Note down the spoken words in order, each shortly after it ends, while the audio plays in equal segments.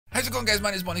it going, guys?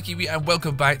 My name is Kiwi and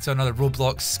welcome back to another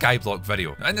Roblox Skyblock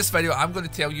video. Now, in this video I'm going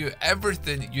to tell you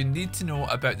everything you need to know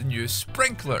about the new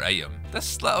sprinkler item.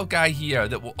 This little guy here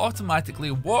that will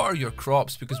automatically water your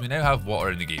crops because we now have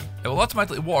water in the game. It will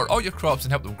automatically water all your crops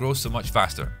and help them grow so much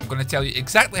faster. I'm going to tell you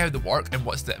exactly how they work and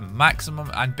what's the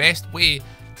maximum and best way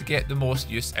to get the most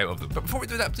use out of them. But before we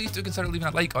do that, please do consider leaving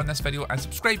a like on this video and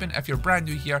subscribing if you're brand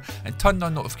new here, and turn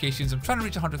on notifications. I'm trying to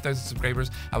reach 100,000 subscribers.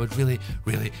 I would really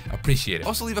appreciate it.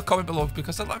 Also leave a comment below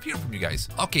because I love hearing from you guys.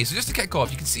 Okay, so just to kick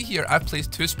off, you can see here I've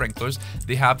placed two sprinklers.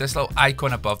 They have this little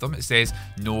icon above them. It says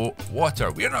no water.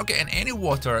 We are not getting any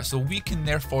water, so we can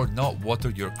therefore not water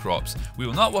your crops. We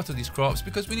will not water these crops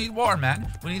because we need water,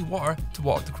 man. We need water to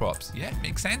water the crops. Yeah,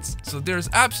 makes sense. So there's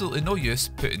absolutely no use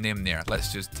putting them there.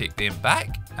 Let's just take them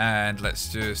back. And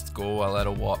let's just go a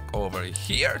little walk over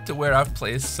here to where I've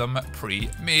placed some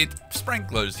pre-made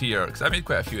sprinklers here, because I made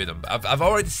quite a few of them. But I've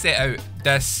already set out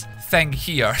this thing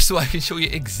here so I can show you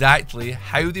exactly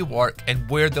how they work and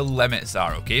where the limits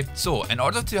are. Okay, so in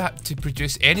order to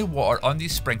produce any water on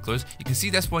these sprinklers, you can see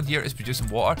this one here is producing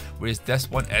water, whereas this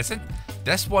one isn't.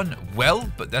 This one will,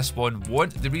 but this one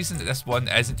won't. The reason that this one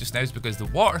isn't just now is because the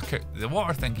water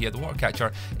thing here, the water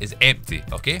catcher, is empty.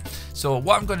 Okay, so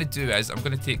what I'm going to do is I'm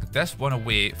going to take this one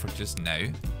away for just now,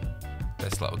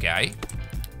 this little guy,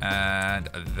 and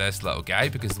this little guy,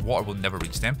 because the water will never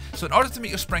reach them. So in order to make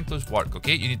your sprinklers work,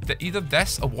 okay, you need either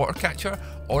this, a water catcher,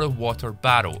 or a water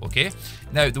barrel. Okay,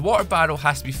 now the water barrel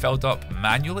has to be filled up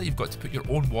manually. You've got to put your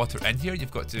own water in here.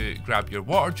 You've got to grab your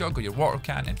water jug or your water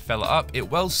can and fill it up. It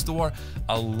will store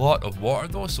a lot of water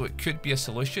though, so it could be a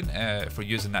solution for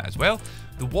using that as well.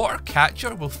 The water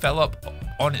catcher will fill up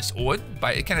on its own,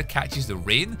 but it kind of catches the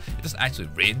rain. It doesn't actually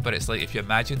rain, but it's like if you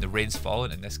imagine the rain's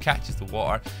falling and this catches the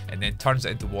water and then turns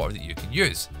it into water that you can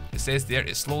use. It says there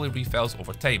it slowly refills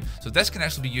over time. So this can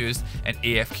actually be used in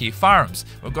AFK farms.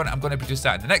 I'm going to produce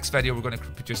that in the next video. We're going to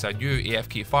produce a new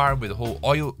AFK farm with a whole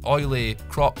oily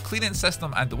crop cleaning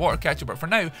system and the water catcher. But for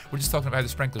now, we're just talking about how the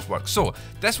sprinklers work. So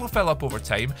this will fill up over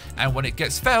time, and when it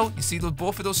gets filled, you see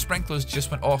both of those sprinklers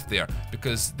just went off there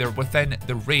because they're within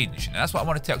the range. And that's what I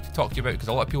want to talk to you about, because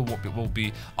a lot of people will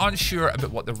be unsure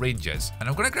about what the range is. And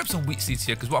I'm going to grab some wheat seeds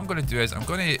here, because what I'm going to do is I'm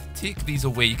going to take these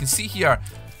away. You can see here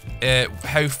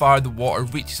how far the water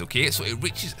reaches. Okay, so it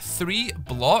reaches 3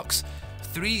 blocks,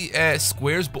 3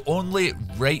 squares, but only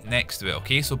right next to it.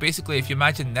 Okay, so basically if you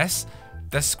imagine this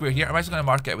square here, I'm actually going to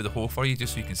mark it with a hole for you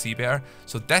just so you can see better.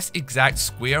 So this exact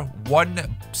square,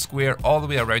 1 square all the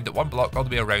way around it, 1 block all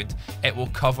the way around, it will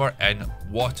cover in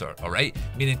water. Alright,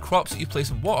 meaning crops that you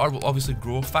place in water will obviously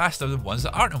grow faster than ones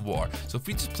that aren't in water. So if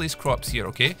we just place crops here,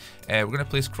 okay, we're going to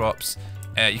place crops.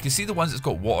 You can see the ones that's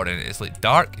got water in it. It's like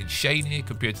dark and shiny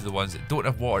compared to the ones that don't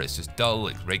have water. It's just dull,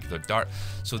 like regular dark.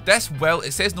 So this, well,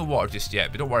 it says no water just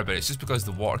yet, but don't worry about it. It's just because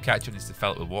the water catcher needs to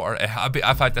fill it with water.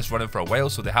 I've had this running for a while,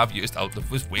 so they've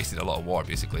wasted a lot of water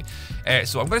basically.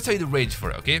 So I'm going to tell you the range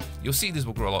for it. Okay, you'll see these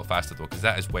will grow a lot faster though, because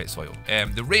that is wet soil.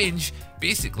 The range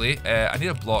basically, I need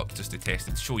a block just to test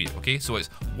and show you. Okay, so it's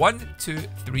 1, 2,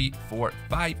 3, 4,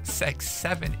 5, 6,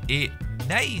 7, 8,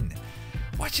 9.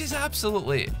 Which is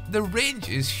absolutely, the range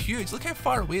is huge. Look how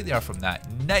far away they are from that.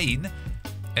 9,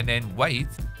 and then wide,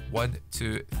 1,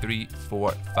 2, 3,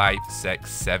 4, 5, 6,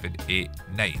 7, 8,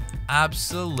 9.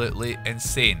 Absolutely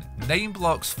insane. 9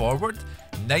 blocks forward,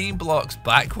 9 blocks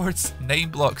backwards,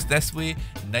 9 blocks this way,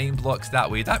 9 blocks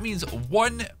that way. That means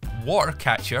 1 water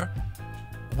catcher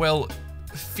will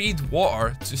feed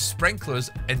water to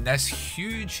sprinklers in this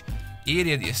huge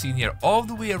area that you're seeing here, all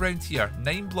the way around here.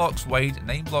 9 blocks wide,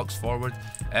 9 blocks forward.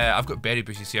 I've got berry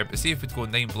bushes here, but see if we go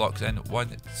 9 blocks in, 1,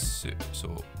 2,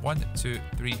 so 1, 2,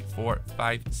 3, 4,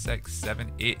 5, 6,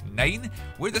 7, 8, 9.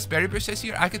 Where this berry bush is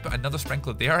here, I could put another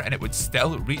sprinkler there and it would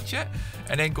still reach it.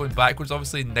 And then going backwards,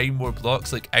 obviously 9 more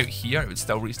blocks, like out here, it would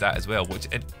still reach that as well, which,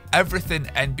 and everything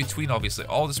in between, obviously,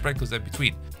 all the sprinklers in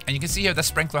between. And you can see here this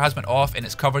sprinkler has went off and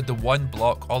it's covered the 1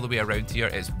 block all the way around here.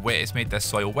 It's wet, it's made this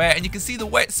soil wet, and you can see the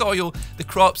wet soil, the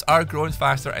crops are growing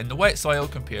faster in the wet soil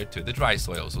compared to the dry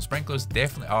soil. So sprinklers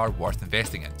definitely are worth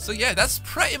investing in. So yeah, that's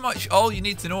pretty much all you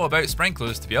need to know about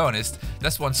sprinklers, to be honest.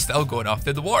 This one's still going off.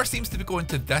 The water seems to be going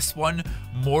to this one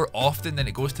more often than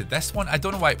it goes to this one. I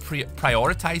don't know why it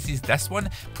prioritizes this one,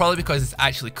 probably because it's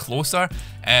actually closer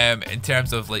in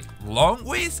terms of like long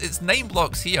ways. It's 9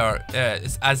 blocks here,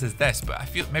 as is this, but I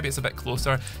feel maybe it's a bit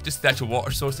closer just to the actual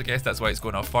water source. I guess that's why it's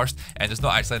going off first, and there's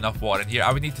not actually enough water in here.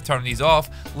 I would need to turn these off,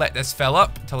 let this fill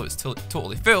up until it's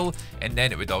totally full, and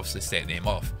then it would obviously set them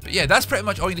off. But yeah, that's pretty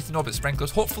much all you need to know about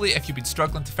sprinklers. Hopefully if you've been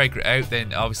struggling to figure it out,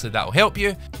 then obviously that will help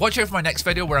you. Watch out for my next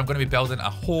video where I'm going to be building a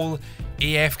whole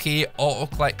AFK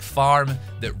auto-click farm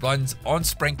that runs on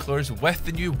sprinklers with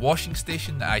the new washing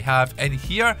station that I have in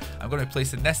here. I'm going to be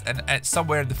placing this in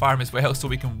somewhere in the farm as well so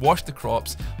we can wash the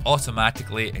crops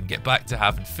automatically and get back to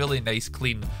having fully nice,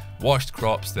 clean, washed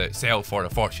crops that sell for a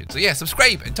fortune. So yeah,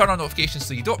 subscribe and turn on notifications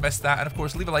so you don't miss that. And of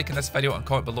course, leave a like in this video and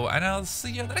comment below, and I'll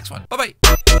see you in the next one. Bye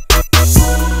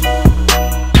bye.